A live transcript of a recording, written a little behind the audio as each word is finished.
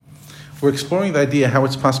We're exploring the idea how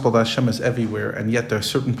it's possible that Hashem is everywhere, and yet there are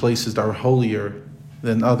certain places that are holier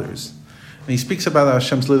than others. And he speaks about how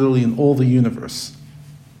Hashem's literally in all the universe.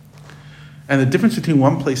 And the difference between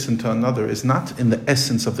one place and another is not in the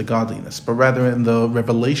essence of the godliness, but rather in the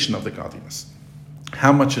revelation of the godliness,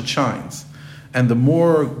 how much it shines. And the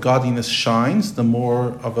more godliness shines, the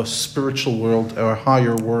more of a spiritual world or a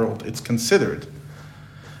higher world it's considered.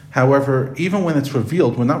 However, even when it's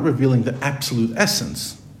revealed, we're not revealing the absolute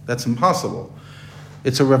essence. That's impossible.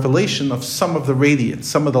 It's a revelation of some of the radiance,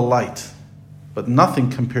 some of the light, but nothing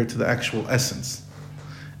compared to the actual essence.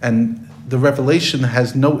 And the revelation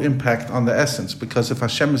has no impact on the essence, because if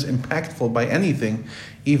Hashem is impactful by anything,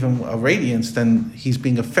 even a radiance, then he's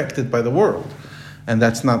being affected by the world. And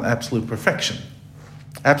that's not absolute perfection.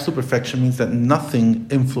 Absolute perfection means that nothing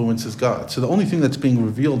influences God. So the only thing that's being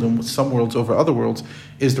revealed in some worlds over other worlds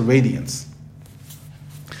is the radiance.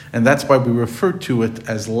 And that's why we refer to it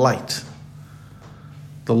as light.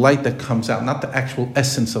 The light that comes out, not the actual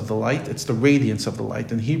essence of the light, it's the radiance of the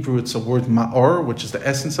light. In Hebrew, it's a word ma'or, which is the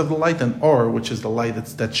essence of the light, and or, which is the light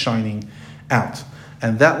that's shining out.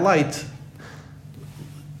 And that light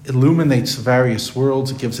illuminates various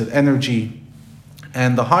worlds, it gives it energy,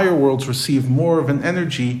 and the higher worlds receive more of an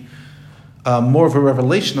energy, more of a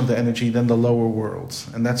revelation of the energy than the lower worlds.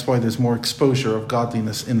 And that's why there's more exposure of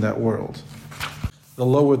godliness in that world. The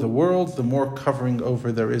lower the world, the more covering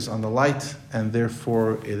over there is on the light, and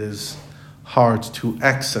therefore it is hard to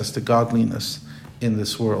access the godliness in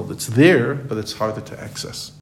this world. It's there, but it's harder to access.